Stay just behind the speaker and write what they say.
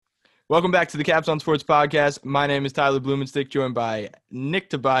Welcome back to the Caps on Sports podcast. My name is Tyler Blumenstick, joined by Nick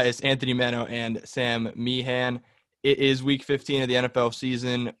Tobias, Anthony Meno, and Sam Meehan. It is week 15 of the NFL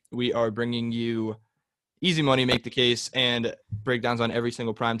season. We are bringing you easy money, make the case, and breakdowns on every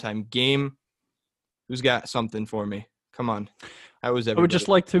single primetime game. Who's got something for me? Come on. How was everybody? I would just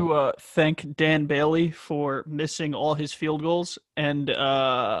like to thank Dan Bailey for missing all his field goals and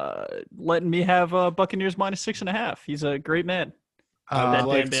letting me have Buccaneers minus 6.5. He's a great man. I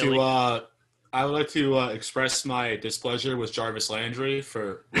would like to express my displeasure with Jarvis Landry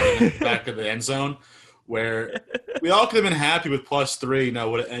for running back of the end zone, where we all could have been happy with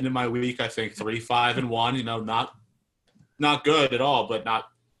 +3. Would have ended my week, I think, 3-5-1. Not good at all, but not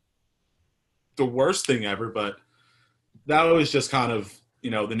the worst thing ever. But that was just kind of, the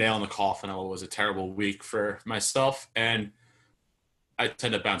nail in the coffin. It was a terrible week for myself, and I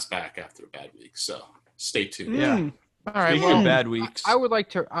tend to bounce back after a bad week. So stay tuned. Yeah. All right. Speaking of bad weeks. I would like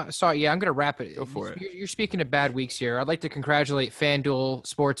to I'm going to wrap it. Go for it. You're speaking of bad weeks here. I'd like to congratulate FanDuel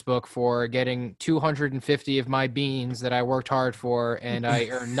Sportsbook for getting 250 of my beans that I worked hard for, and I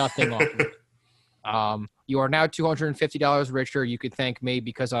earned nothing off of it. You are now $250 richer. You could thank me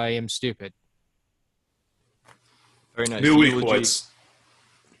because I am stupid. Very nice. New week, boys.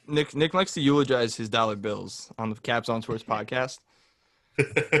 Nick likes to eulogize his dollar bills on the Caps on Sports podcast.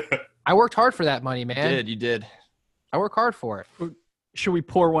 I worked hard for that money, man. You did. I work hard for it. Should we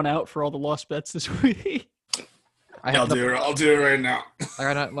pour one out for all the lost bets this week? I'll do it right now. I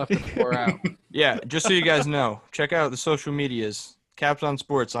got nothing left to pour out. Yeah, just so you guys know, check out the social medias. Caps on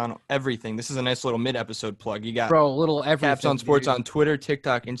Sports on everything. This is a nice little mid-episode plug. You got little everything. Caps on Sports dude. on Twitter,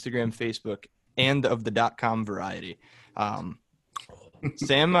 TikTok, Instagram, Facebook, and of the .com variety. Sam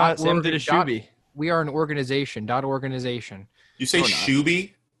did a shoebie. We are an organization. Organization. You say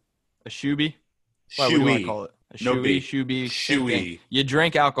shoebie? A shoebie? What do you want to call it? A shoebie. Shoey. You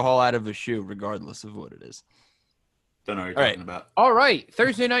drank alcohol out of a shoe, regardless of what it is. Don't know what you're talking about. All right,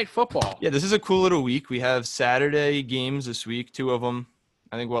 Thursday night football. Yeah, this is a cool little week. We have Saturday games this week, 2 of them.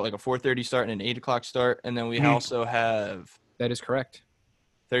 I think, like a 4:30 start and an 8 o'clock start. And then we also have That is correct.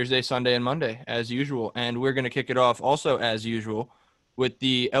 Thursday, Sunday, and Monday, as usual. And we're going to kick it off also, as usual, with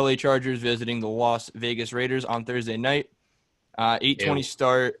the LA Chargers visiting the Las Vegas Raiders on Thursday night. 8:20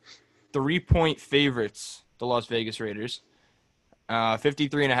 start, 3-point favorites, the Las Vegas Raiders.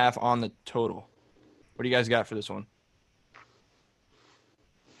 53.5 on the total. What do you guys got for this one?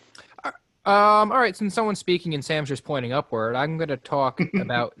 All right, since someone's speaking and Sam's just pointing upward, I'm going to talk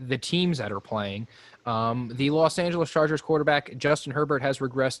about the teams that are playing. The Los Angeles Chargers quarterback, Justin Herbert, has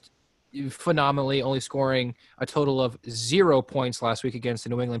regressed phenomenally, only scoring a total of 0 points last week against the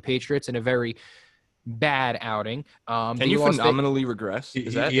New England Patriots in a very bad outing. Can you phenomenally regress?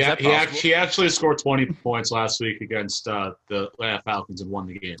 Is that possible? He actually scored 20 points last week against the Atlanta Falcons and won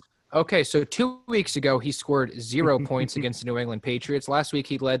the game. Okay, so 2 weeks ago, he scored 0 points against the New England Patriots. Last week,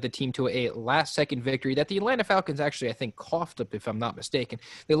 he led the team to a last-second victory that the Atlanta Falcons actually, I think, coughed up, if I'm not mistaken.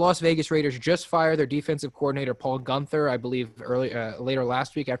 The Las Vegas Raiders just fired their defensive coordinator, Paul Gunther, I believe, later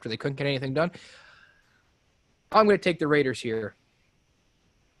last week after they couldn't get anything done. I'm going to take the Raiders here.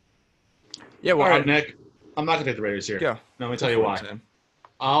 Yeah, well, all right, Nick. I'm not going to take the Raiders here. Yeah. No, let me tell you why.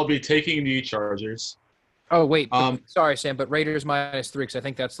 I'll be taking the Chargers. Oh, wait. Sorry, Sam, but Raiders -3 because I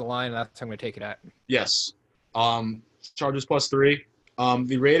think that's the line. That's what I'm going to take it at. Yes. Chargers +3.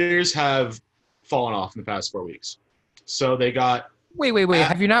 The Raiders have fallen off in the past 4 weeks. So they got – Wait.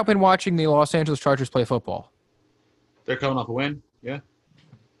 Have you not been watching the Los Angeles Chargers play football? They're coming off a win, yeah.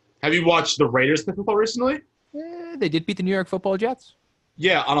 Have you watched the Raiders play football recently? They did beat the New York Football Jets.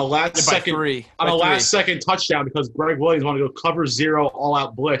 Yeah, on a last-second touchdown because Greg Williams wanted to go cover 0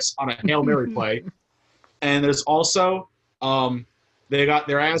 all-out blitz on a Hail Mary play. And there's also they got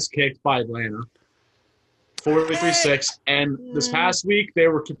their ass kicked by Atlanta, 43-6. And this past week, they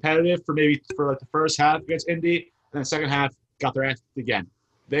were competitive for the first half against Indy, and the second half got their ass kicked again.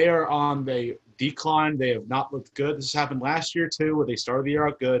 They are on the decline. They have not looked good. This happened last year, too, where they started the year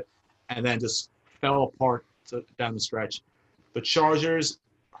out good and then just fell apart down the stretch. The Chargers,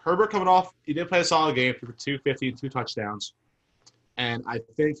 Herbert coming off, he did play a solid game for 250 and 2 touchdowns. And I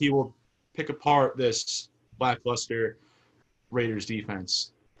think he will pick apart this lackluster Raiders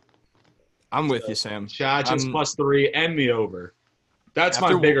defense. I'm with you, Sam. Chargers +3 and the over. That's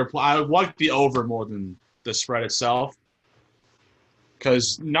my bigger – I like the over more than the spread itself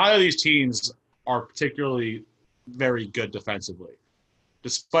because none of these teams are particularly very good defensively.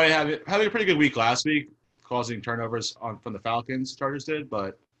 Despite having a pretty good week last week, causing turnovers from the Falcons, Chargers did,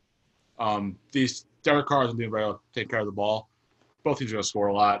 but these Derek Carr is doing very well, taking care of the ball. Both teams are going to score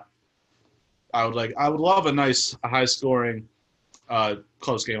a lot. I would love a high-scoring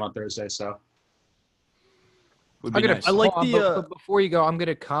close game on Thursday. So Would be nice. I like but before you go, I'm going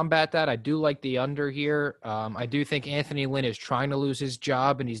to combat that. I do like the under here. I do think Anthony Lynn is trying to lose his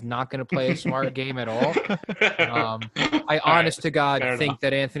job, and he's not going to play a smart game at all. I honest to God think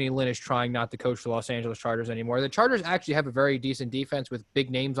that Anthony Lynn is trying not to coach the Los Angeles Chargers anymore. The Chargers actually have a very decent defense with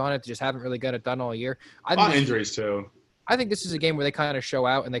big names on it. They just haven't really got it done all year. Injuries too. I think this is a game where they kind of show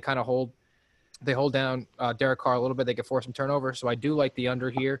out and they kind of hold down Derek Carr a little bit. They can force some turnover. So I do like the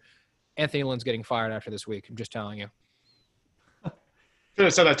under here. Anthony Lynn's getting fired after this week. I'm just telling you. Could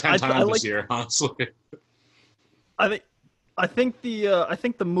have said that 10 times this year, honestly. I think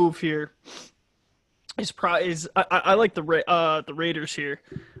the move here is I like the Raiders here,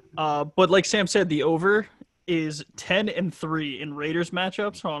 but like Sam said, the over is 10-3 in Raiders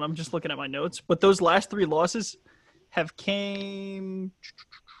matchups. Hold on, I'm just looking at my notes. But those last 3 losses have came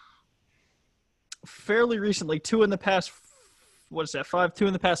fairly recently. 2 in the past. What is that? 2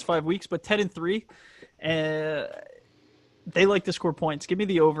 in the past 5 weeks, but 10-3. They like to score points. Give me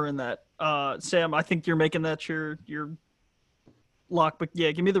the over in that. Sam, I think you're making that your lock, but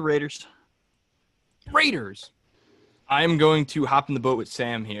yeah, give me the Raiders. Raiders. I'm going to hop in the boat with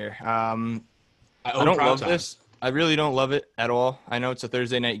Sam here. I don't love this. I really don't love it at all. I know it's a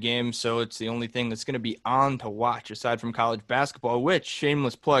Thursday night game, so it's the only thing that's going to be on to watch aside from college basketball, which,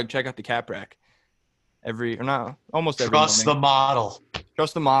 shameless plug, check out the Cap Rack. Almost every morning. Trust the model.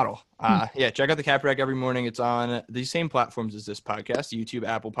 Trust the model. Yeah, check out the Cap Rack every morning. It's on the same platforms as this podcast, YouTube,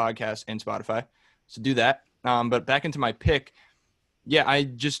 Apple Podcasts, and Spotify. So do that. But back into my pick, yeah, I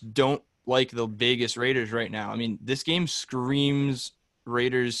just don't like the Vegas Raiders right now. I mean, this game screams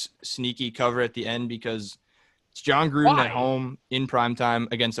Raiders sneaky cover at the end because it's John Gruden at home in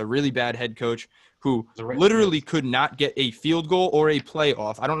primetime against a really bad head coach who literally could not get a field goal or a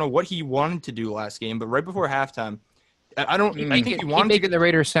playoff. I don't know what he wanted to do last game, but right before halftime, I think he wanted making the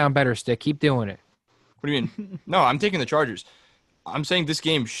Raiders sound better, Stick. Keep doing it. What do you mean? No, I'm taking the Chargers. I'm saying this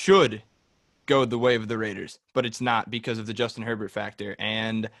game should go the way of the Raiders, but it's not because of the Justin Herbert factor.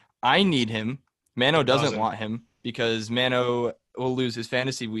 And I need him. Mano doesn't want him because Mano will lose his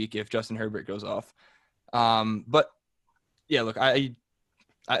fantasy week if Justin Herbert goes off. But, yeah, look, I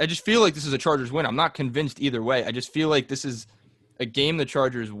just feel like this is a Chargers win. I'm not convinced either way. I just feel like this is a game the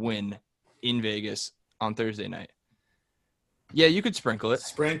Chargers win in Vegas on Thursday night. Yeah, you could sprinkle it.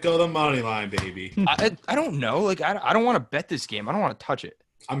 Sprinkle the money line, baby. I don't know. Like, I don't want to bet this game. I don't want to touch it.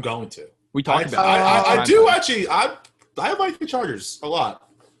 I'm going to. We talked about it. I do actually. I like the Chargers a lot.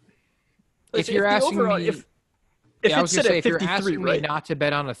 If you're asking me, if you're asking me not to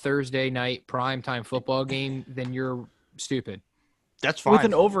bet on a Thursday night primetime football game, then you're stupid. That's fine. With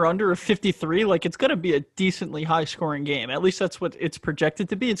an over-under of 53, like it's going to be a decently high-scoring game. At least that's what it's projected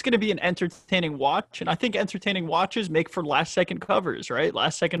to be. It's going to be an entertaining watch, and I think entertaining watches make for last-second covers, right?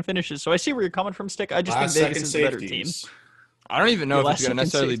 Last-second finishes. So I see where you're coming from, Stick. I just think Vegas is a better team. I don't even know if it's going to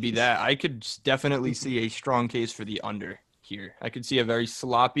necessarily be that. I could definitely see a strong case for the under here. I could see a very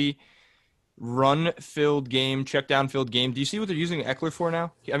sloppy, run-filled game, check-down-filled game. Do you see what they're using Eckler for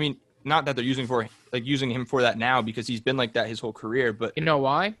now? I mean, not that they're using him for that now because he's been like that his whole career, but you know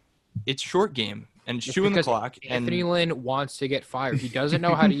why? It's short game and it's chewing the clock. Anthony Lynn wants to get fired. He doesn't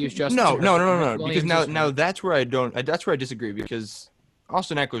know how to use Justin. No. Because now that's where I disagree because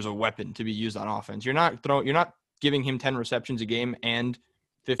Austin Eckler's a weapon to be used on offense. You're not giving him 10 receptions a game and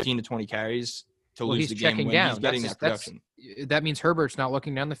 15 to 20 carries to lose the game when he's getting that production. That means Herbert's not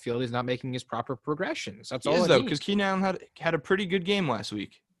looking down the field. He's not making his proper progressions. That's all. Though, because Keenan Allen had a pretty good game last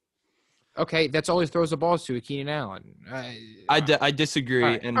week. Okay, that's all he throws the balls to, Keenan Allen. I disagree,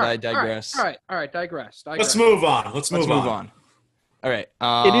 I digress. All right, digress. Let's move on. Let's move on. All right.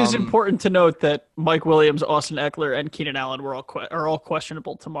 It is important to note that Mike Williams, Austin Eckler, and Keenan Allen are all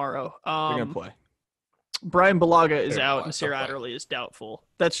questionable tomorrow. They're going to play. Brian Bulaga is out, and Sarah Adderley is doubtful.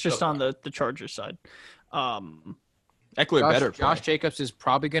 That's just on the Chargers side. Eckler better play. Josh Jacobs is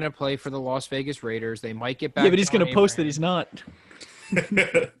probably going to play for the Las Vegas Raiders. They might get back. Yeah, but he's going to post that he's not.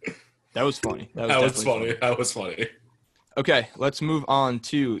 That was funny. That was funny. Okay, let's move on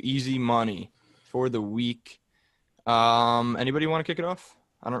to easy money for the week. Anybody want to kick it off?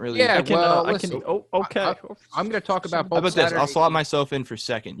 I don't really. Yeah, listen. Okay. I'm going to talk about both. How about this? I'll slot myself in for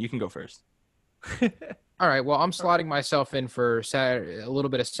second. You can go first. All right. Well, I'm slotting myself in for a little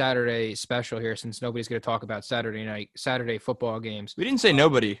bit of Saturday special here, since nobody's going to talk about Saturday football games. We didn't say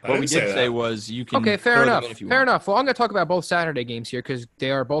nobody. What we did say was you can. Okay, fair enough. Fair enough. Well, I'm going to talk about both Saturday games here because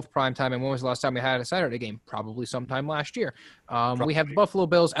they are both primetime. And when was the last time we had a Saturday game? Probably sometime last year. We have the Buffalo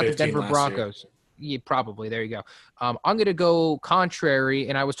Bills at the Denver Broncos. Yeah, probably. There you go. I'm going to go contrary,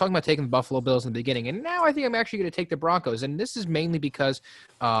 and I was talking about taking the Buffalo Bills in the beginning, and now I think I'm actually going to take the Broncos, and this is mainly because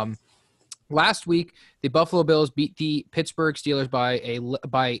last week the Buffalo Bills beat the Pittsburgh Steelers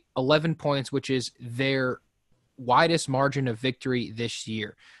by 11 points, which is their widest margin of victory this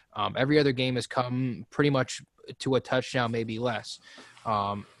year. Every other game has come pretty much to a touchdown, maybe less.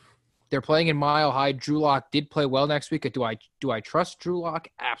 They're playing in Mile High. Drew Lock did play well next week. Do I trust Drew Lock?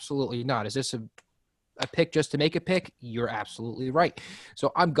 Absolutely not. Is this a pick just to make a pick? You're absolutely right.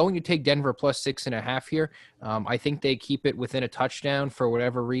 So I'm going to take Denver plus 6.5 here. I think they keep it within a touchdown for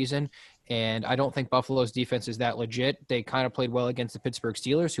whatever reason. And I don't think Buffalo's defense is that legit. They kind of played well against the Pittsburgh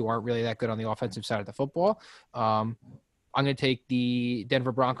Steelers, who aren't really that good on the offensive side of the football. I'm going to take the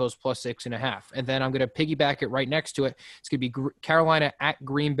Denver Broncos plus 6.5. And then I'm going to piggyback it right next to it. It's going to be Carolina at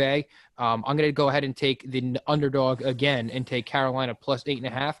Green Bay. I'm going to go ahead and take the underdog again and take Carolina plus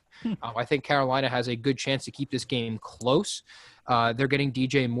 8.5. I think Carolina has a good chance to keep this game close. They're getting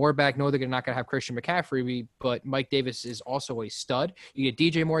DJ Moore back. No, they're not going to have Christian McCaffrey, but Mike Davis is also a stud. You get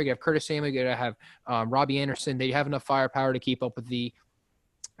DJ Moore, you have Curtis Samuel, you got to have Robbie Anderson. They have enough firepower to keep up with the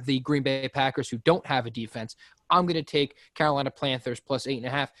Green Bay Packers, who don't have a defense. I'm going to take Carolina Panthers plus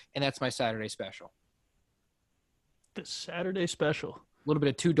 8.5, and that's my Saturday special. The Saturday special. A little bit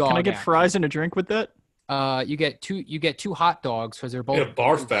of two dog. Can I get action. fries and a drink with that? You get two hot dogs because they're both. Get a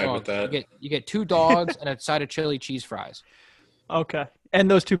barf bag dogs. with that. You get 2 dogs and a side of chili cheese fries. Okay,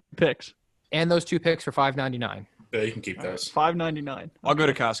 and those 2 picks. And those 2 picks for $5.99. Yeah, you can keep those. $5.99. I'll go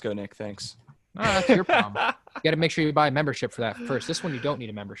to Costco, Nick. Thanks. That's your problem. You got to make sure you buy a membership for that first. This one you don't need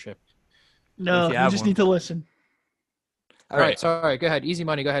a membership. No, If you you have just one. need to listen. All right. Sorry. Go ahead. Easy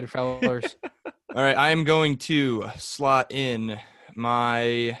money. Go ahead, fellas. All right. I am going to slot in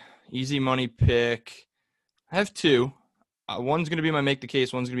my easy money pick. I have 2. One's going to be my make the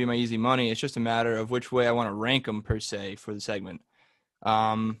case. One's going to be my easy money. It's just a matter of which way I want to rank them per se for the segment.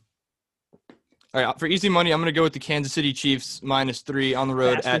 All right. For easy money, I'm going to go with the Kansas City Chiefs -3 on the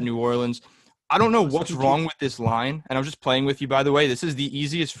road at New Orleans. I don't know what's wrong with this line, and I'm just playing with you, by the way. This is the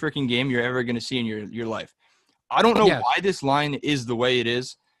easiest freaking game you're ever going to see in your life. I don't know why this line is the way it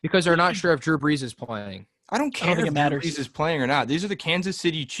is. Because they're not sure if Drew Brees is playing. I don't care if Drew Brees is playing or not. These are the Kansas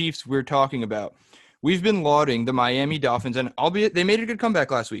City Chiefs we're talking about. We've been lauding the Miami Dolphins, and albeit they made a good comeback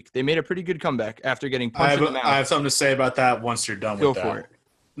last week. They made a pretty good comeback after getting punched in the mouth. I have something to say about that once you're done with that. Go for it.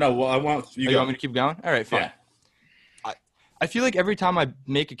 No, well, I want you. You want me to keep going? All right, fine. Yeah. I feel like every time I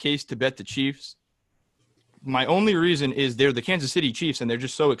make a case to bet the Chiefs, my only reason is they're the Kansas City Chiefs, and they're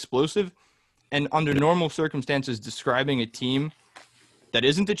just so explosive. And under normal circumstances, describing a team that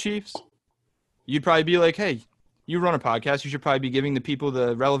isn't the Chiefs, you'd probably be like, hey, you run a podcast. You should probably be giving the people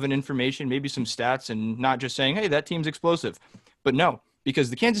the relevant information, maybe some stats, and not just saying, hey, that team's explosive. But no,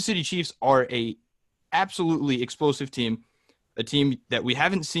 because the Kansas City Chiefs are a absolutely explosive team, a team that we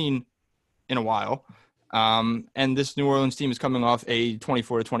haven't seen in a while. And this New Orleans team is coming off a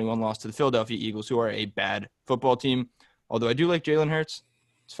 24-21 loss to the Philadelphia Eagles, who are a bad football team. Although I do like Jalen Hurts.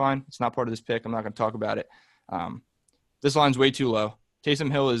 It's fine. It's not part of this pick. I'm not going to talk about it. This line's way too low.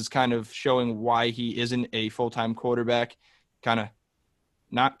 Taysom Hill is kind of showing why he isn't a full-time quarterback, kind of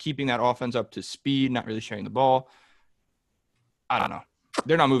not keeping that offense up to speed, not really sharing the ball. I don't know.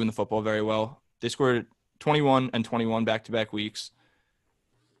 They're not moving the football very well. They scored 21 and 21 back-to-back weeks.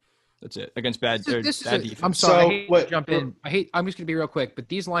 That's it. Against bad defense. I'm sorry. I hate to jump in. I'm just going to be real quick, but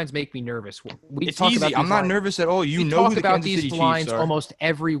these lines make me nervous. It's easy. I'm not nervous at all. We talk about these lines almost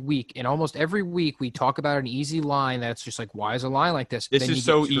every week, and almost every week we talk about an easy line that's just like, why is a line like this? This is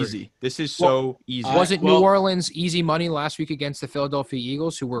so easy. This is so easy. Was it New Orleans easy money last week against the Philadelphia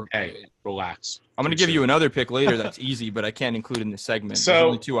Eagles, who were? Hey, relax. I'm going to give you another pick later that's easy, but I can't include in this segment. So, there's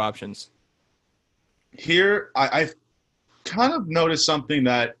only 2 options. Here, I've kind of noticed something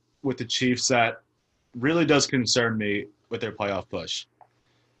that with the Chiefs that really does concern me with their playoff push.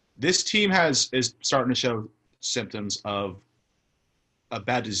 This team is starting to show symptoms of a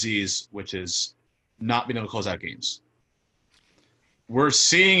bad disease, which is not being able to close out games. We're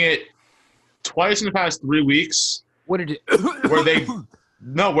seeing it twice in the past 3 weeks. What did it?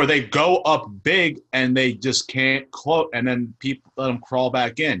 where they go up big and they just can't close, and then people let them crawl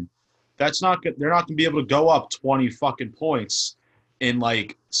back in. That's not good. They're not going to be able to go up 20 fucking points in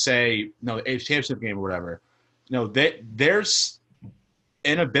the AFC Championship game or whatever. There's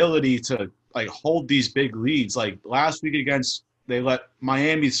inability to hold these big leads. Like last week they let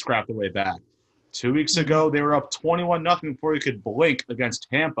Miami scrap their way back. 2 weeks ago they were up 21-0 before you could blink against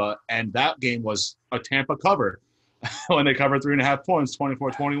Tampa, and that game was a Tampa cover when they covered 3.5 points,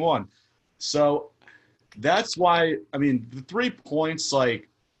 24-21. So that's why the 3 points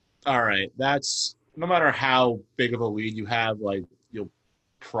All right, that's no matter how big of a lead you have, like you'll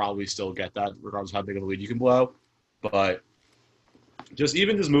probably still get that regardless of how big of a lead you can blow. But just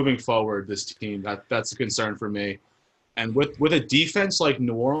moving forward, this team that's a concern for me. And with a defense like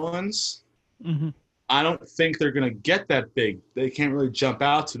New Orleans, Mm-hmm. I don't think they're going to get that big. They can't really jump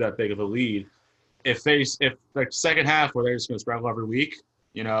out to that big of a lead. If like second half where they're just going to scramble every week,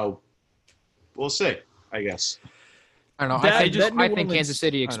 we'll see. I guess. I don't know. I think Kansas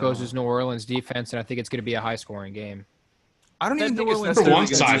City exposes New Orleans defense, and I think it's going to be a high-scoring game. I don't even think it's for necessarily one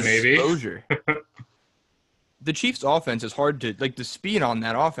side, maybe. Exposure. The Chiefs' offense is hard to the speed on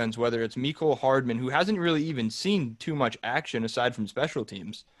that offense. Whether it's Mecole Hardman, who hasn't really even seen too much action aside from special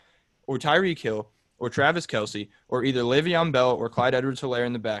teams, or Tyreek Hill, or Travis Kelce, or either Le'Veon Bell or Clyde Edwards-Helaire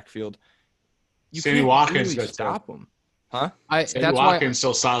in the backfield. You Sammy can't Watkins really stop them. Huh? Sammy Watkins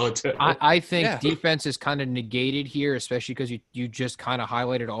still solid too. I think defense is kind of negated here, especially because you just kind of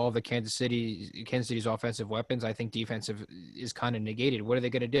highlighted all of the Kansas City's offensive weapons. I think defensive is kind of negated. What are they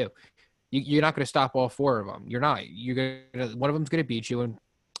going to do? You're not going to stop all four of them. You're not. One of them's going to beat you, and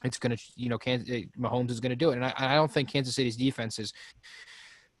it's going to Mahomes is going to do it. And I don't think Kansas City's defense is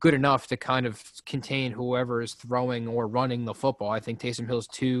good enough to kind of contain whoever is throwing or running the football. I think Taysom Hill's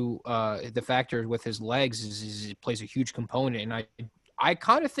the factor with his legs is it plays a huge component, and I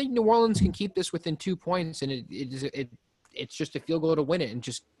kind of think New Orleans can keep this within 2 points, and it's just a field goal to win it and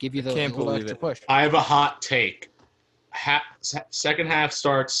just give you the little extra push. I have a hot take. Second half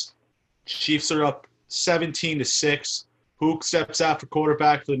starts. Chiefs are up 17-6. Who steps out for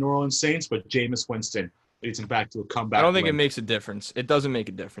quarterback for the New Orleans Saints? But Jameis Winston leads him back to a comeback. I don't think it makes a difference. It doesn't make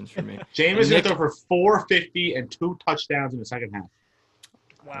a difference for me. Jameis is going to throw for 450 and 2 touchdowns in the second half.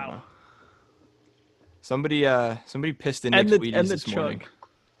 Wow. Somebody pissed in Nick's Wheaties this morning.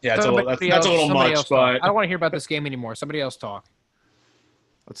 Yeah, that's a little much, but I don't want to hear about this game anymore. Somebody else talk.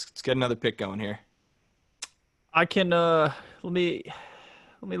 Let's get another pick going here. I can let me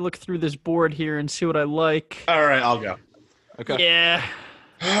look through this board here and see what I like. All right, I'll go. Okay. Yeah.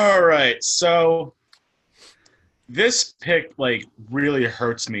 All right, so this pick really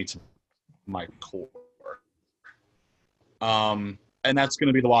hurts me to my core. And that's going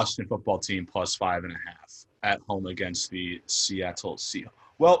to be the Washington football team plus 5.5 at home against the Seattle Seahawks.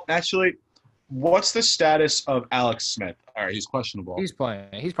 Well, actually, what's the status of Alex Smith? All right, he's questionable. He's playing.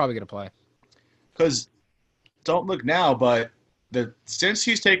 He's probably going to play. Because don't look now, but since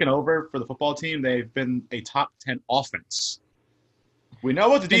he's taken over for the football team, they've been a top 10 offense. We know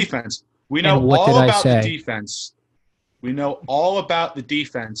about the defense. We know all about the defense. We know all about the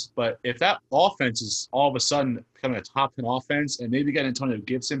defense, but if that offense is all of a sudden becoming a top 10 offense and maybe get Antonio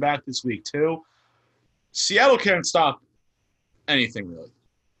Gibson back this week too, Seattle can't stop anything really.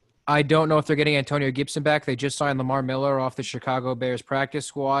 I don't know if they're getting Antonio Gibson back. They just signed Lamar Miller off the Chicago Bears practice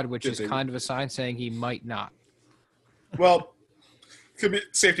squad, which is kind of a sign saying he might not. Well, could be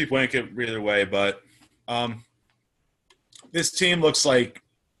safety blanket either way, but this team looks like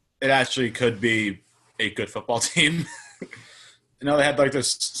it actually could be a good football team. They had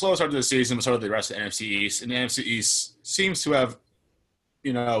this slow start to the season, but so did the rest of the NFC East. And the NFC East seems to have,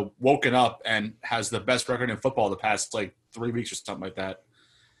 woken up and has the best record in football the past 3 weeks or something like that.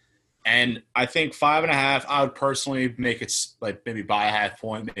 And I think 5.5, I would personally make it maybe by a half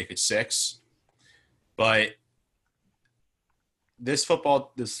point, make it 6. But this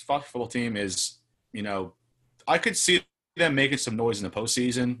football team is, I could see them making some noise in the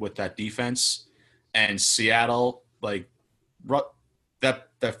postseason with that defense, and Seattle that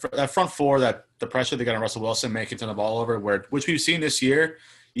front four, that the pressure they got on Russell Wilson making turn the ball over, which we've seen this year.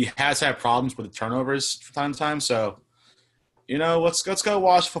 He has had problems with the turnovers from time to time. So, let's go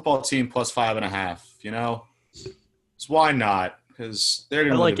watch football team plus 5.5. So why not? Because they're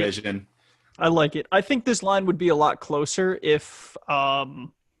going to win the division. I like it. I think this line would be a lot closer if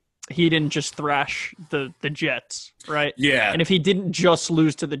he didn't just thrash the Jets, right? Yeah. And if he didn't just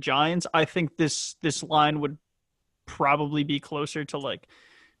lose to the Giants, I think this line would probably be closer to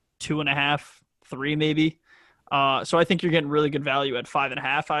 2.5, 3 maybe. So I think you're getting really good value at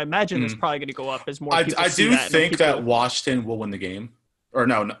 5.5. I imagine it's probably going to go up as more people see that. I do think that Washington will win the game. Or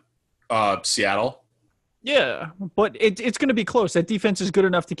no, Seattle. Yeah, but it's going to be close. That defense is good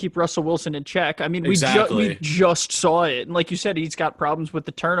enough to keep Russell Wilson in check. I mean, exactly. we just saw it, and like you said, he's got problems with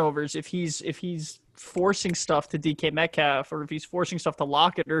the turnovers. If he's forcing stuff to DK Metcalf, or if he's forcing stuff to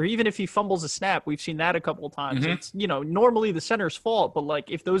Lockett, or even if he fumbles a snap, we've seen that a couple of times. Mm-hmm. It's normally the center's fault, but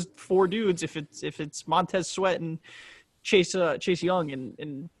if those 4 dudes, if it's Montez Sweat and Chase Young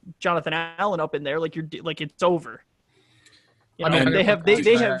and Jonathan Allen up in there, it's over. You know, they have.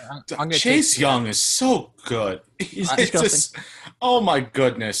 Chase Young is so good. He's disgusting. Oh my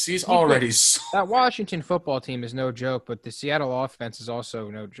goodness, he's already so. That Washington football team is no joke, but the Seattle offense is also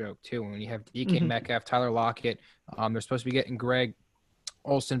no joke too. When you have DK Metcalf, Tyler Lockett, they're supposed to be getting Greg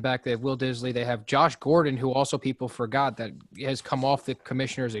Olsen back. They have Will Disley. They have Josh Gordon, who also people forgot that has come off the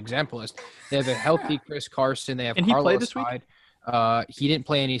commissioner's exempt list. They have a healthy Chris Carson. They have and Carlos he played this week. He didn't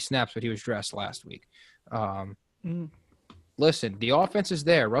play any snaps, but he was dressed last week. Listen, the offense is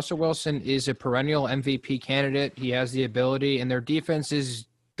there. Russell Wilson is a perennial MVP candidate. He has the ability, and their defense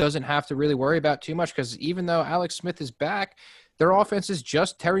doesn't have to really worry about too much because even though Alex Smith is back, their offense is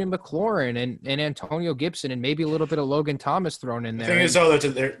just Terry McLaurin and Antonio Gibson and maybe a little bit of Logan Thomas thrown in there. The thing is, though,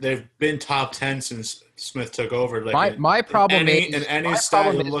 that they've been top 10 since Smith took over. Like my problem is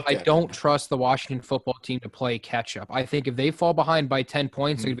I don't trust the Washington football team to play catch-up. I think if they fall behind by 10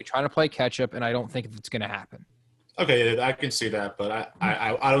 points, they're going to be trying to play catch-up, and I don't think it's going to happen. Okay, I can see that, but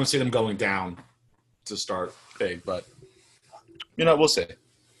I don't see them going down to start big. But, we'll see.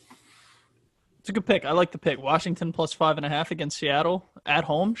 It's a good pick. I like the pick. Washington plus 5.5 against Seattle at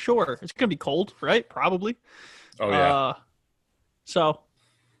home. Sure. It's going to be cold, right? Probably. Oh, yeah. So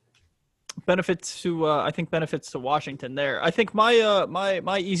benefits to Washington there. I think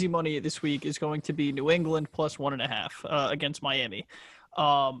my easy money this week is going to be New England plus 1.5 against Miami.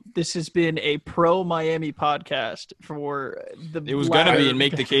 This has been a pro Miami podcast for the. It was going to be and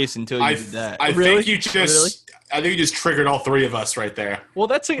make the case until you did that. I think you just triggered all three of us right there. Well,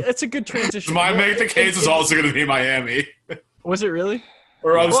 that's a good transition. My make the case is also going to be Miami. Was it really?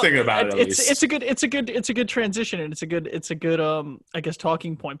 Or I was thinking about it. At least it's a good transition, and it's a good I guess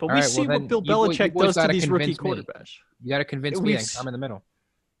talking point. But we see what Bill Belichick does to these rookie quarterbacks. You got to convince me. I'm in the middle.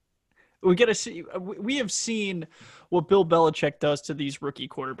 We got to see. We have seen what Bill Belichick does to these rookie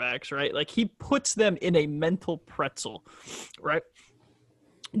quarterbacks, right? Like he puts them in a mental pretzel, right?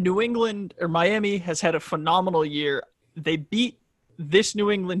 New England or Miami has had a phenomenal year. They beat this New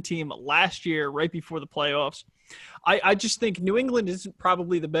England team last year, right before the playoffs. I just think New England isn't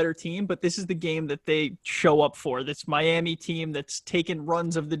probably the better team, but this is the game that they show up for. This Miami team that's taken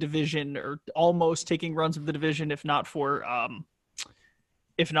runs of the division or almost taking runs of the division, if not for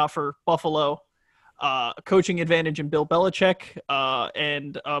Buffalo, coaching advantage in Bill Belichick,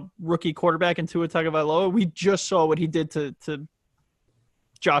 and a rookie quarterback in Tua Tagovailoa. We just saw what he did to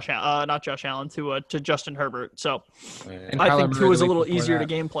Justin Herbert. So I think Tua's a little easier to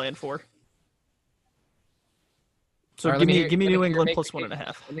game plan for. So right, give me New England plus 1.5.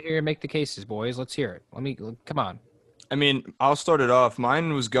 Let me hear you make the cases, boys. Let's hear it. Come on. I mean, I'll start it off.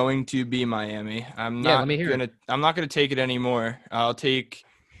 Mine was going to be Miami. I'm not gonna take it anymore. I'll take.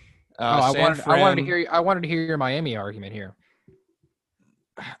 I wanted to hear your Miami argument here.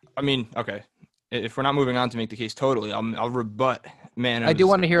 I mean, okay. If we're not moving on to make the case totally, I'll rebut. Man, I do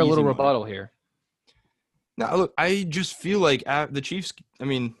want to hear a little rebuttal here. No, look, I just feel like the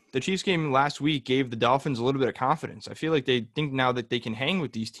Chiefs game last week gave the Dolphins a little bit of confidence. I feel like they think now that they can hang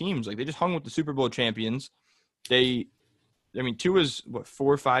with these teams. Like they just hung with the Super Bowl champions. Tua's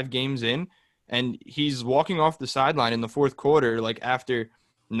 4 or 5 games in, and he's walking off the sideline in the fourth quarter, like after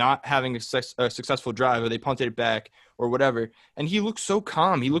not having a successful drive, or they punted it back or whatever. And he looks so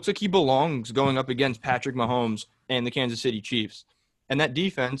calm. He looks like he belongs going up against Patrick Mahomes and the Kansas City Chiefs. And that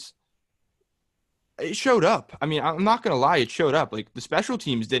defense, it showed up. I mean, I'm not going to lie, it showed up. Like, the special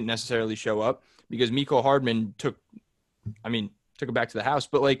teams didn't necessarily show up because Mecole Hardman took it back to the house.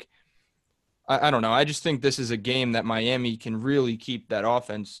 But, like, I don't know. I just think this is a game that Miami can really keep that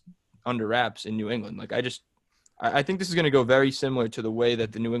offense under wraps in New England. Like, I think this is going to go very similar to the way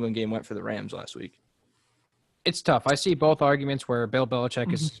that the New England game went for the Rams last week. It's tough. I see both arguments where Bill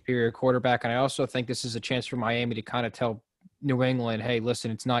Belichick is a superior quarterback, and I also think this is a chance for Miami to kind of tell New England, hey,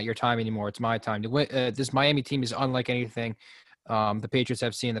 listen, it's not your time anymore. It's my time. This Miami team is unlike anything the Patriots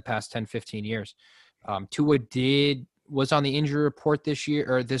have seen in the past 10, 15 years. Tua was on the injury report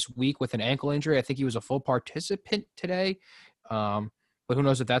this week with an ankle injury. I think he was a full participant today, but who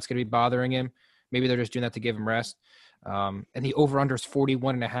knows if that's going to be bothering him. Maybe they're just doing that to give him rest. And the over-under is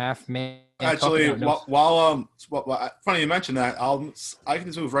 41.5. Man, actually, funny you mentioned that. I can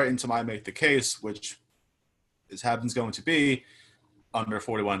just move right into my make the case, which happens going to be under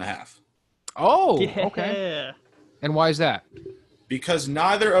 41.5. Oh, yeah. Okay. And why is that? Because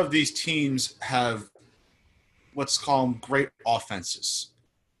neither of these teams have what's called great offenses.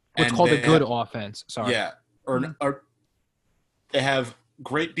 What's called a good offense. Sorry. Yeah. Or they have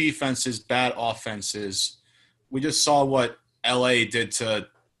great defenses, bad offenses. We just saw what LA did to,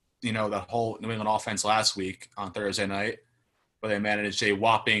 the whole New England offense last week on Thursday night, where they managed a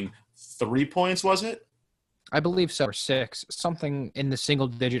whopping 3 points, was it? I believe so, or 6, something in the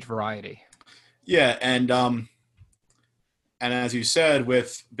single-digit variety. Yeah, and as you said,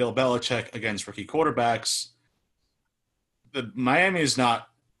 with Bill Belichick against rookie quarterbacks, the Miami is not.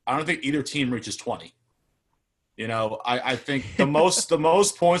 I don't think either team reaches 20. I think the most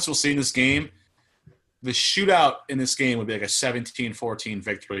points we'll see in this game, the shootout in this game would be like a 17-14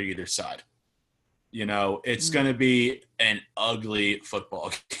 victory either side. It's going to be an ugly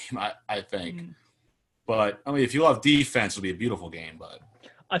football game, I think. But, if you love defense, it'll be a beautiful game. But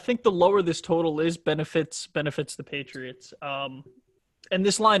I think the lower this total is benefits the Patriots. And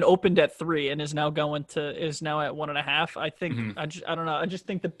this line opened at 3 and is now at 1.5. I think I don't know. I just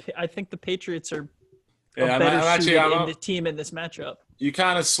think the Patriots are a better suited in the team in this matchup. You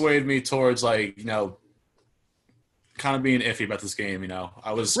kind of swayed me towards kind of being iffy about this game.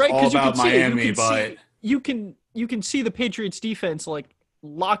 I was all about Miami, but you can see the Patriots defense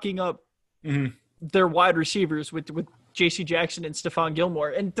locking up their wide receivers with J.C. Jackson and Stephon Gilmore,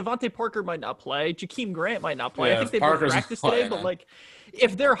 and Devontae Parker might not play. Jakeem Grant might not play. Yeah, I think they both practiced today, but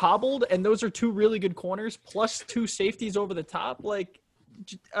if they're hobbled and those are 2 really good corners plus 2 safeties over the top,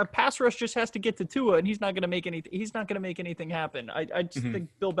 a pass rush just has to get to Tua, and he's not going to make anything happen. I just think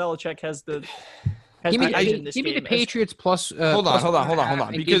Bill Belichick has the. Give me the Patriots plus. Hold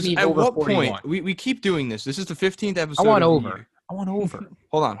on. Because at what point we keep doing this? This is the 15th episode. I want over.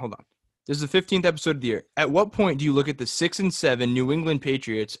 Hold on. This is the 15th episode of the year. At what point do you look at the 6-7 New England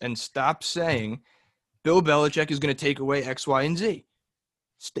Patriots and stop saying Bill Belichick is going to take away X, Y, and Z?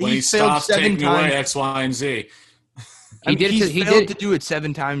 When he stops taking away X, Y, and Z. He failed to do it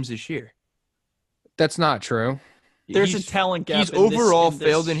 7 times this year. That's not true. There's a talent gap. He's overall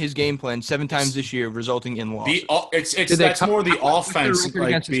failed in his game plan 7 times this year, resulting in losses. That's more the offense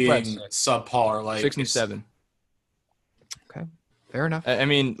being subpar. 6 and 7. Okay, fair enough.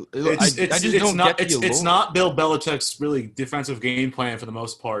 It's not Bill Belichick's really defensive game plan for the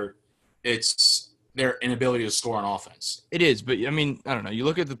most part. It's their inability to score on offense. It is, but I don't know. You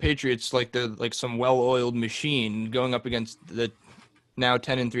look at the Patriots like they're like some well-oiled machine going up against the now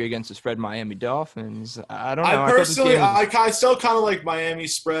 10-3 against the spread Miami Dolphins. I don't know. I still kind of like Miami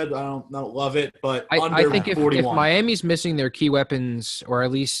spread. I don't love it, but I think if Miami's missing their key weapons, or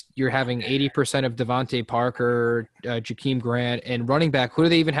at least you're having 80% of Devontae Parker, Jakeem Grant, and running back, who do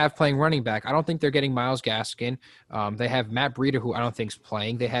they even have playing running back? I don't think they're getting Myles Gaskin. They have Matt Breida, who I don't think is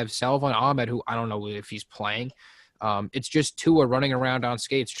playing. They have Salvon Ahmed, who I don't know if he's playing. It's just Tua running around on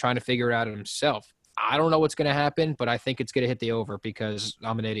skates trying to figure it out himself. I don't know what's going to happen, but I think it's going to hit the over because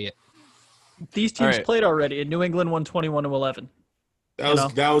I'm an idiot. These teams played already, and New England won 21-11.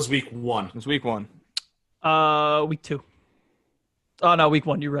 That was week 1. It was week 1. Week 2. Oh, no, week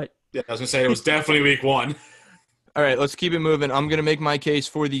 1. You're right. Yeah, I was going to say it was definitely week 1. All right, let's keep it moving. I'm going to make my case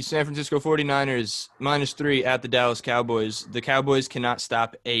for the San Francisco 49ers -3 at the Dallas Cowboys. The Cowboys cannot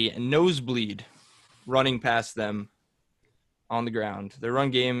stop a nosebleed running past them on the ground. The run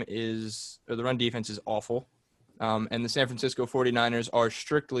defense is awful. And the San Francisco 49ers are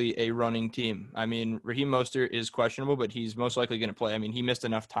strictly a running team. Raheem Mostert is questionable, but he's most likely going to play. He missed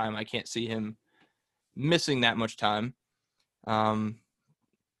enough time. I can't see him missing that much time. I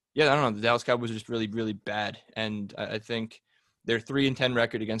don't know. The Dallas Cowboys are just really, really bad. And I think their 3-10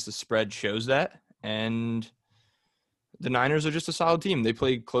 record against the spread shows that. And the Niners are just a solid team. They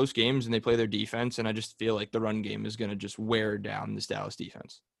play close games and they play their defense, and I just feel like the run game is going to just wear down this Dallas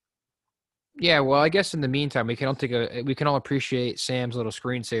defense. Yeah, well, I guess in the meantime, we can all appreciate Sam's little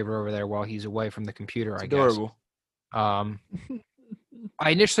screensaver over there while he's away from the computer. It's adorable. I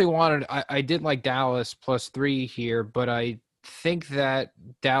initially I did like Dallas +3 here, but I think that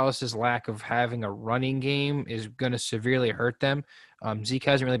Dallas's lack of having a running game is going to severely hurt them. Zeke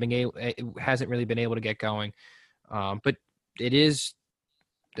hasn't really been able to get going. But it is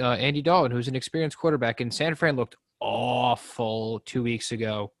Andy Dalton, who's an experienced quarterback, and San Fran looked awful 2 weeks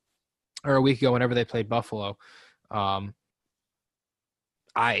ago, or a week ago whenever they played Buffalo.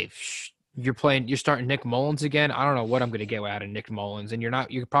 You're starting Nick Mullins again. I don't know what I'm going to get out of Nick Mullins, and you're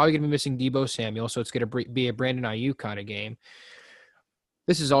probably going to be missing Deebo Samuel, so it's going to be a Brandon Ayuk kind of game.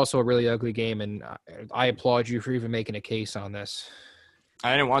 This is also a really ugly game, and I applaud you for even making a case on this.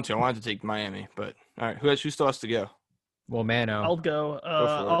 I didn't want to. I wanted to take Miami, but all right. Who still has to go? Well, Mano. I'll go.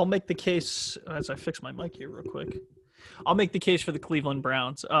 I'll make the case as I fix my mic here real quick. I'll make the case for the Cleveland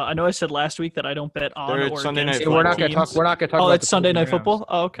Browns. I know I said last week that I don't bet on or Sunday against night. We're not going to talk. We're not going to talk. Oh, about it's Sunday night football.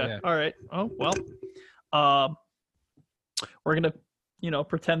 Oh, okay. Yeah. All right. Oh well. We're gonna,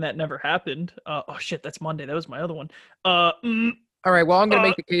 pretend that never happened. Oh shit, that's Monday. That was my other one. All right. Well, I'm going to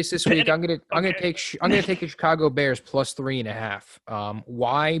make the case this week. I'm going Okay. to take the Chicago Bears plus 3.5.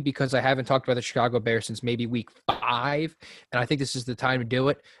 Why? Because I haven't talked about the Chicago Bears since maybe week 5, and I think this is the time to do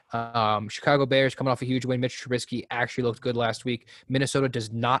it. Chicago Bears coming off a huge win. Mitch Trubisky actually looked good last week. Minnesota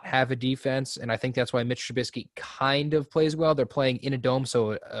does not have a defense, and I think that's why Mitch Trubisky kind of plays well. They're playing in a dome,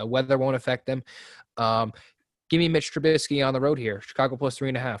 so weather won't affect them. Give me Mitch Trubisky on the road here. Chicago plus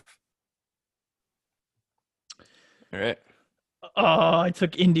 3.5. All right. I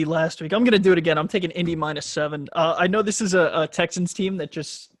took Indy last week. I'm going to do it again. I'm taking Indy -7. I know this is a Texans team that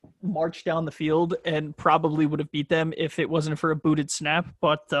just marched down the field and probably would have beat them if it wasn't for a booted snap.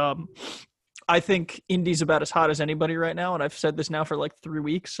 But I think Indy's about as hot as anybody right now, and I've said this now for like 3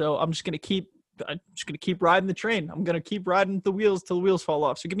 weeks. So I'm just going to keep riding the train. I'm going to keep riding the wheels till the wheels fall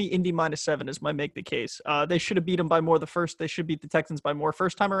off. So give me Indy -7 as my make the case. They should have beat them by more the first. They should beat the Texans by more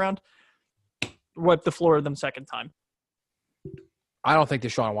first time around. Wipe the floor of them second time. I don't think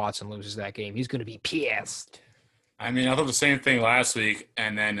Deshaun Watson loses that game. He's going to be pissed. I mean, I thought the same thing last week,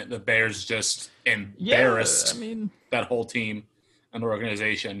 and then the Bears just embarrassed that whole team and the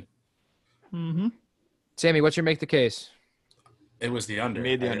organization. Mm-hmm. Sammy, what's your make the case? It was the under.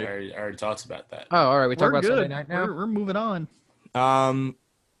 Made the under. I already talked about that. Oh, all right. We talk about good. Sunday night now. We're moving on. All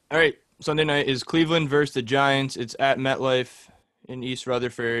right. Sunday night is Cleveland versus the Giants. It's at MetLife in East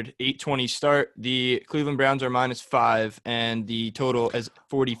Rutherford. 8:20 start. The Cleveland Browns are -5, and the total is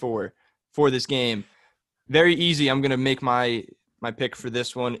 44 for this game. Very easy. I'm going to make my pick for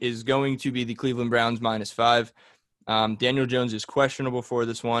this one is going to be the Cleveland Browns -5. Daniel Jones is questionable for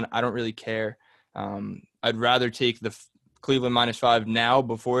this one. I don't really care. I'd rather take the Cleveland -5 now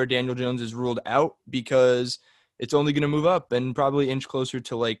before Daniel Jones is ruled out because it's only going to move up and probably inch closer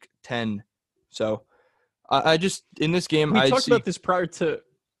to like 10. So I just in this game We talked about it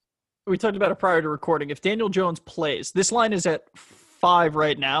prior to recording. If Daniel Jones plays, this line is at 5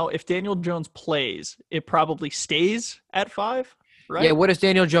 right now. If Daniel Jones plays, it probably stays at 5, right? Yeah, what does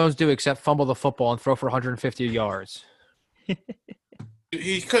Daniel Jones do except fumble the football and throw for 150 yards?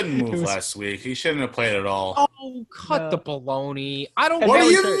 He couldn't move last week. He shouldn't have played at all. Oh, cut the baloney. I don't. What do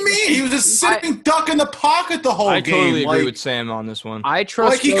you mean? He was a sitting duck in the pocket the whole I game. totally agree with Sam on this one. I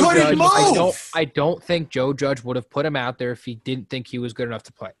trust he Joe couldn't Judge. move. I don't think Joe Judge would have put him out there if he didn't think he was good enough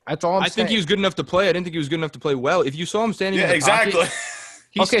to play. That's all I'm saying. I think he was good enough to play. I didn't think he was good enough to play well. If you saw him standing in the exactly. pocket,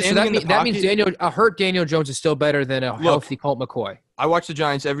 Okay, so that means a hurt Daniel Jones is still better than a healthy Colt McCoy. I watch the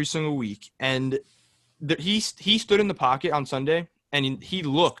Giants every single week, and he stood in the pocket on Sunday, and he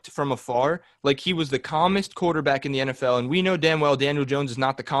looked from afar like he was the calmest quarterback in the NFL. And we know damn well Daniel Jones is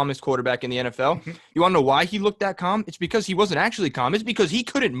not the calmest quarterback in the NFL. You want to know why he looked that calm? It's because he wasn't actually calm. It's because he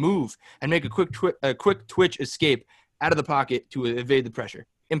couldn't move and make a quick twitch escape out of the pocket to evade the pressure.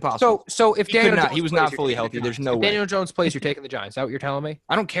 Impossible. So if he was not fully healthy. There's no way. Daniel Jones plays, you're taking the Giants. Is that what you're telling me?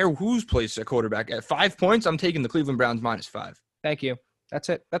 I don't care who's plays a quarterback. At 5 points, I'm taking the Cleveland Browns -5. Thank you. That's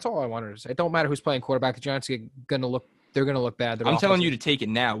it. That's all I wanted to say. It don't matter who's playing quarterback. The Giants are going to look bad. I'm telling you to take it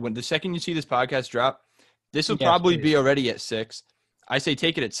now. When the second you see this podcast drop, this will probably be already at 6. I say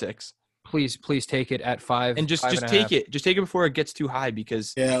take it at 6. Please take it at 5. And just take it. Just take it before it gets too high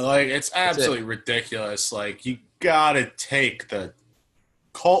because it's absolutely ridiculous. Like you gotta take the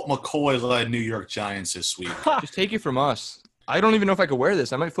Colt McCoy-led New York Giants this week. Just take it from us. I don't even know if I could wear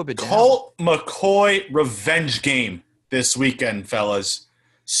this. I might flip it down. Colt McCoy revenge game this weekend, fellas.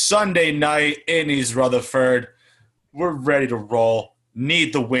 Sunday night in East Rutherford. We're ready to roll.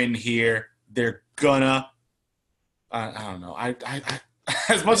 Need the win here. They're gonna. I don't know. I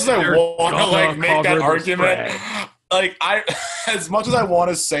as much as I want to make that argument, as much as I want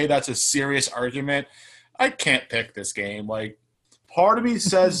to say that's a serious argument, I can't pick this game. Like, part of me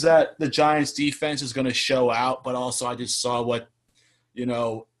says that the Giants' defense is going to show out, but also I just saw what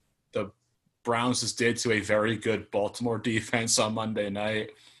the Browns just did to a very good Baltimore defense on Monday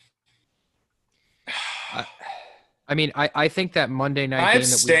night. I mean, I think that Monday night game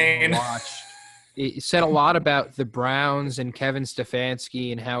that we watched, it said a lot about the Browns and Kevin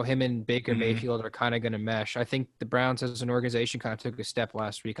Stefanski and how him and Baker Mayfield are kind of going to mesh. I think the Browns as an organization kind of took a step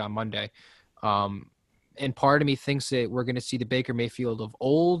last week on Monday. And part of me thinks that we're going to see the Baker Mayfield of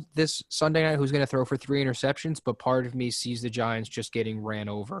old this Sunday night who's going to throw for 3 interceptions, but part of me sees the Giants just getting ran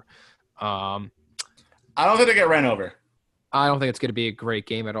over. I don't think they get ran over. I don't think it's going to be a great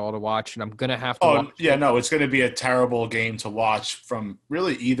game at all to watch, and I'm going to have to watch it. No, it's going to be a terrible game to watch from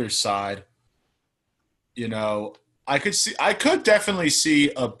really either side. I could definitely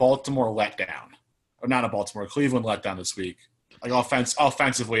see a Baltimore letdown. Or not a Cleveland letdown this week. Like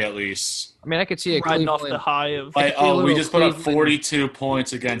offensively at least. I mean, I could see it riding off the high of we just put up 42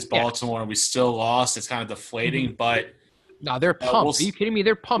 points against Baltimore and we still lost. It's kind of deflating, but No, they're pumped. Are you kidding me?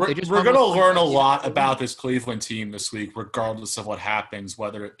 They're pumped. We're going to learn a lot about this Cleveland team this week, regardless of what happens.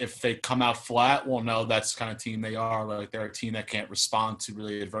 Whether if they come out flat, we'll know that's the kind of team they are. Like they're a team that can't respond to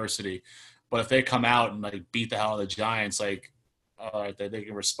really adversity. But if they come out and like beat the hell out of the Giants, like they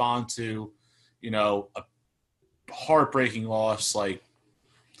can respond to, a heartbreaking loss. Like,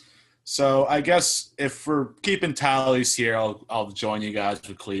 so I guess if we're keeping tallies here, I'll join you guys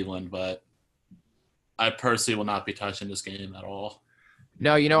with Cleveland, but I personally will not be touching this game at all.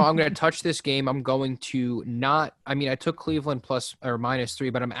 No, I'm going to touch this game. I'm going to not – I took Cleveland plus or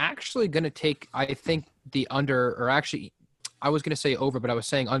 -3, but I'm actually going to take, I think, the under – or actually, I was going to say over, but I was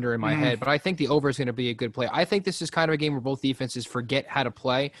saying under in my head. But I think the over is going to be a good play. I think this is kind of a game where both defenses forget how to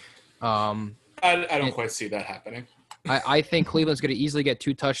play. I don't quite see that happening. I think Cleveland's going to easily get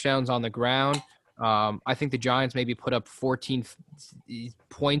 2 touchdowns on the ground. I think the Giants maybe put up 14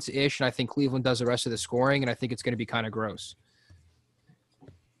 points-ish, and I think Cleveland does the rest of the scoring, and I think it's going to be kind of gross.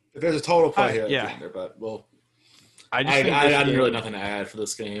 If there's a total play here, there, but I have really nothing to add for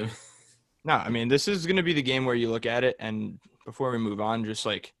this game. No, this is going to be the game where you look at it, and before we move on, just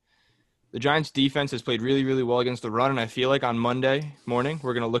like the Giants' defense has played really, really well against the run, and I feel like on Monday morning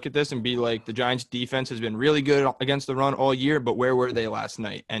we're going to look at this and be like, the Giants' defense has been really good against the run all year, but where were they last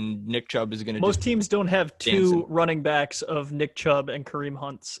night? And Nick Chubb is going to Most teams don't have 2 running backs of Nick Chubb and Kareem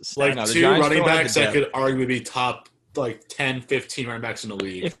Hunt's stats. Like no, 2 running backs that could arguably be top, 10, 15 running backs in the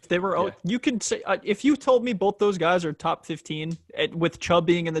league. If they were, you could say, if you told me both those guys are top 15, with Chubb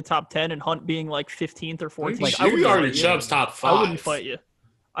being in the top 10 and Hunt being like 15th or 14th, I would argue Chubb's top 5.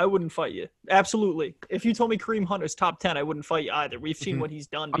 I wouldn't fight you. Absolutely. If you told me Kareem Hunt is top 10, I wouldn't fight you either. We've seen what he's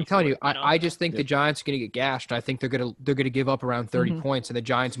done. I'm telling you, I just think the Giants are going to get gashed. I think they're going to give up around 30 points, and the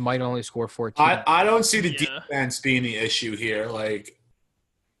Giants might only score 14. I don't see the defense being the issue here. Like,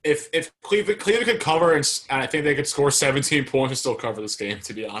 if Cleveland could cover, and I think they could score 17 points and still cover this game,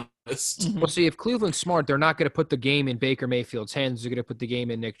 to be honest. Well, see, if Cleveland's smart, they're not going to put the game in Baker Mayfield's hands. They're going to put the game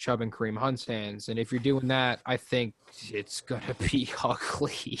in Nick Chubb and Kareem Hunt's hands. And if you're doing that, I think it's going to be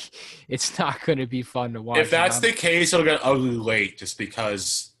ugly. It's not going to be fun to watch. If that's the case, it'll get ugly late just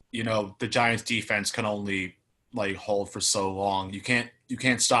because, the Giants' defense can only, hold for so long. You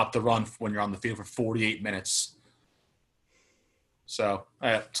can't stop the run when you're on the field for 48 minutes. So,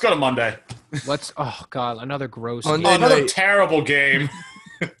 let's go to Monday. Another gross game. Another terrible game.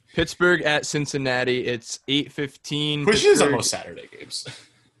 Pittsburgh at Cincinnati. It's 8:15. Which is almost Saturday games.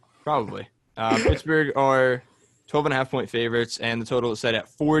 Probably. Pittsburgh are 12.5-point favorites, and the total is set at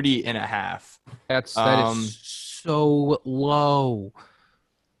 40.5. That is so low.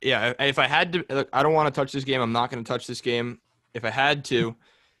 Yeah, if I had to, look, I don't want to touch this game. I'm not going to touch this game. If I had to,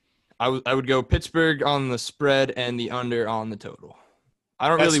 I would go Pittsburgh on the spread and the under on the total. I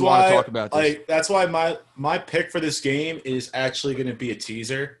don't really want to talk about this. That's why my pick for this game is actually going to be a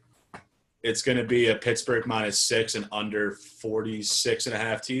teaser. It's going to be a Pittsburgh -6 and under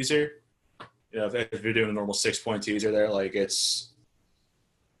 46.5 teaser. If you're doing a normal 6-point teaser there, it's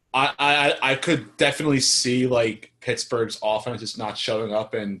 – I could definitely see, Pittsburgh's offense is not showing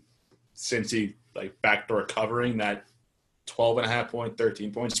up, and Cincy, backdoor covering that 12.5-point,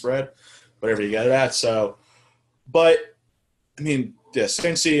 13-point spread, whatever you get it at. So, but,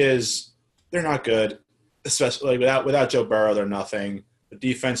 Cincy they're not good, especially without Joe Burrow, they're nothing. The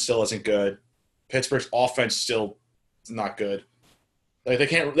defense still isn't good. Pittsburgh's offense still not good. They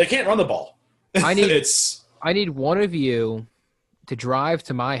can't run the ball. I need one of you to drive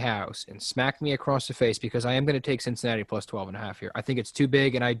to my house and smack me across the face because I am going to take Cincinnati plus 12.5 here. I think it's too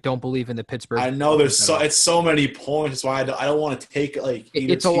big, and I don't believe in the Pittsburgh. I know it's so many points. That's why I don't want to take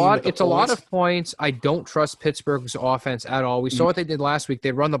it's a lot. It's a lot of points. I don't trust Pittsburgh's offense at all. We saw what they did last week.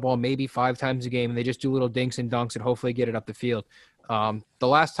 They run the ball maybe 5 times a game, and they just do little dinks and dunks and hopefully get it up the field. The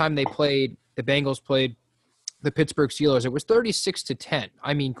last time the Bengals played the Pittsburgh Steelers, it was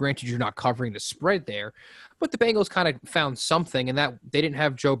 36-10. Granted, you're not covering the spread there, but the Bengals kind of found something, and that they didn't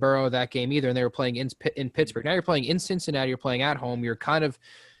have Joe Burrow that game either, and they were playing in Pittsburgh. Now you're playing in Cincinnati, you're playing at home. You're kind of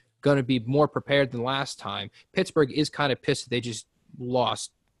going to be more prepared than last time. Pittsburgh is kind of pissed that they just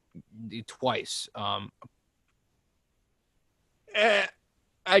lost twice.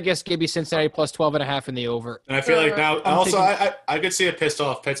 I guess give me Cincinnati plus 12.5 in the over. And I feel like now I could see a pissed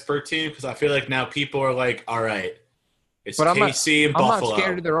off Pittsburgh team because I feel like now people are like, all right, it's KC and Buffalo.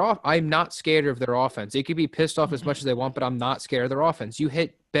 I'm not scared of their offense. They could be pissed off as much as they want, but I'm not scared of their offense. You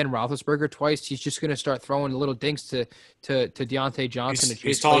hit Ben Roethlisberger twice, he's just going to start throwing little dinks to Deontay Johnson.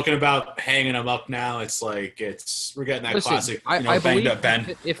 He's talking about hanging him up now. It's like we're getting that classic, I banged up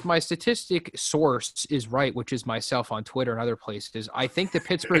Ben. If my statistic source is right, which is myself on Twitter and other places, I think the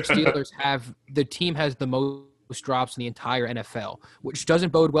Pittsburgh Steelers the team has the most drops in the entire NFL, which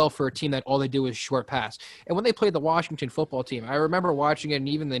doesn't bode well for a team that all they do is short pass. And when they played the Washington football team, I remember watching it, and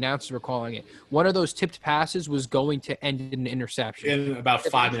even the announcers were calling it. One of those tipped passes was going to end in an interception. In about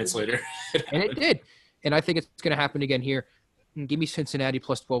 5 minutes later. And it did. And I think it's going to happen again here. Give me Cincinnati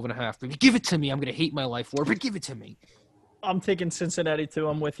plus 12.5. If you give it to me, I'm going to hate my life for it, but give it to me. I'm taking Cincinnati too.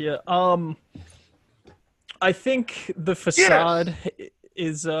 I'm with you. I think the facade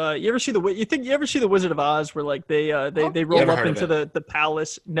is. You ever see the Wizard of Oz where like they roll up into the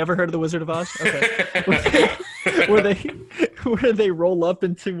palace? Never heard of the Wizard of Oz? Okay. where they roll up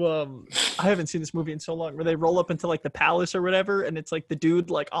into I haven't seen this movie in so long. Where they roll up into like the palace or whatever, and it's like the dude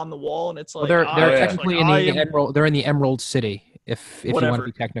like on the wall, and it's like they're technically in the Emerald. They're in the Emerald City. If you want to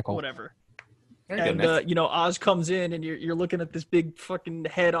be technical, whatever. And Oz comes in, and you're looking at this big fucking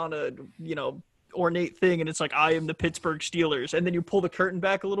head on a ornate thing, and it's like, I am the Pittsburgh Steelers, and then you pull the curtain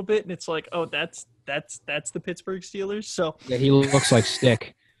back a little bit, and it's like, oh, that's the Pittsburgh Steelers. So yeah, he looks like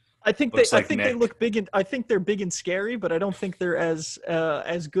Stick. I think they look big, and I think they're big and scary, but I don't think they're as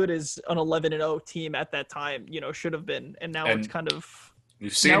good as an 11-0 team at that time should have been, and now it's kind of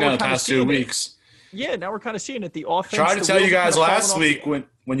we've seen that in the past 2 weeks. Yeah, now we're kind of seeing it. The offense. Tried to tell you guys last week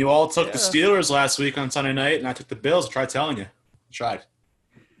when you all took the Steelers last week on Sunday night, and I took the Bills. I tried telling you.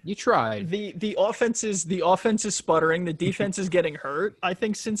 You tried. The offense is sputtering. The defense is getting hurt. I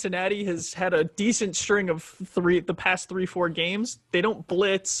think Cincinnati has had a decent string of the past 3-4 games. They don't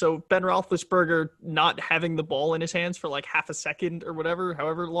blitz, so Ben Roethlisberger not having the ball in his hands for like half a second or whatever,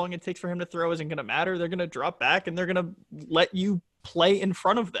 however long it takes for him to throw, isn't going to matter. They're going to drop back, and they're going to let you play in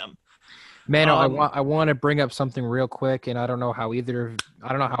front of them. Mano, I want to bring up something real quick, and I don't know how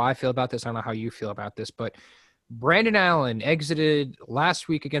I feel about this. I don't know how you feel about this, but Brandon Allen exited last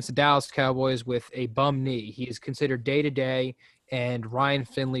week against the Dallas Cowboys with a bum knee. He is considered day-to-day, and Ryan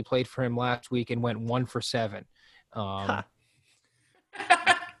Finley played for him last week and went 1 for 7.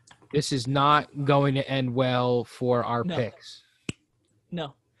 This is not going to end well for our picks.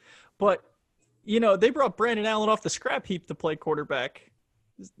 No. But, they brought Brandon Allen off the scrap heap to play quarterback.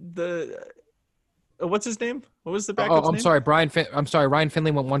 What's his name? What was the backup's name? Sorry, Ryan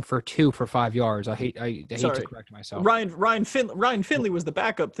Finley went 1 for 2 for 5 yards. I hate to correct myself. Ryan Finley was the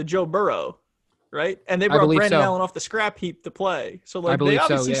backup to Joe Burrow, right? And they brought Brandon Allen off the scrap heap to play. So like they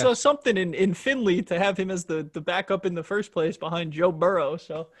obviously saw something in Finley to have him as the backup in the first place behind Joe Burrow.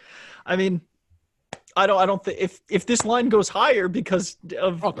 So, I mean, I don't think if this line goes higher because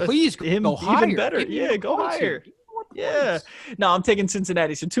of please him go higher. even better. Yeah, go higher. Yeah. No, I'm taking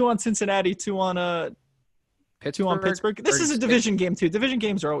Cincinnati. So 2 on Cincinnati, 2 on Pittsburgh. This is a division game too. Division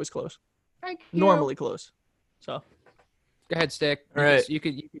games are always close. Normally close. So go ahead, Stick. All right. You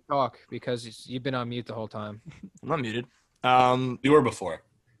could talk because you've been on mute the whole time. I'm not muted. You were before.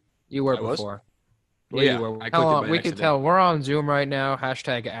 You were before. Well, yeah, you were. We can tell. We're on Zoom right now.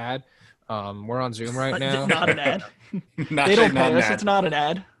 #ad. We're on Zoom right now. Not an ad. They don't pay us. It's not an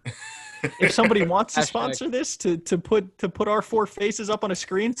ad. If somebody wants to sponsor this to put our 4 faces up on a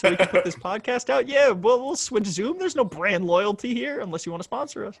screen so we can put this podcast out, we'll switch Zoom. There's no brand loyalty here unless you want to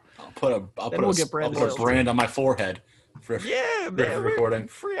sponsor us. I'll put a brand on my forehead for recording.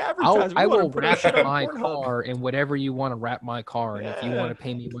 Free advertising. I will wrap my car in whatever you want to wrap my car in. If you want to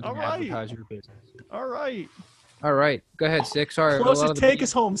pay me money to advertise your business. All right. Go ahead, Stick. Sorry. Closest take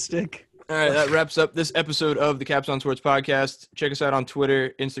us home, Stick. All right, that wraps up this episode of the Caps on Sports podcast. Check us out on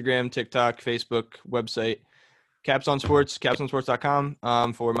Twitter, Instagram, TikTok, Facebook, website, Caps on Sports,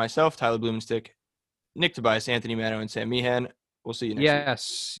 capsonsports.com. For myself, Tyler Blumenstick, Nick Tobias, Anthony Mano, and Sam Meehan. We'll see you next week.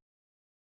 Yes.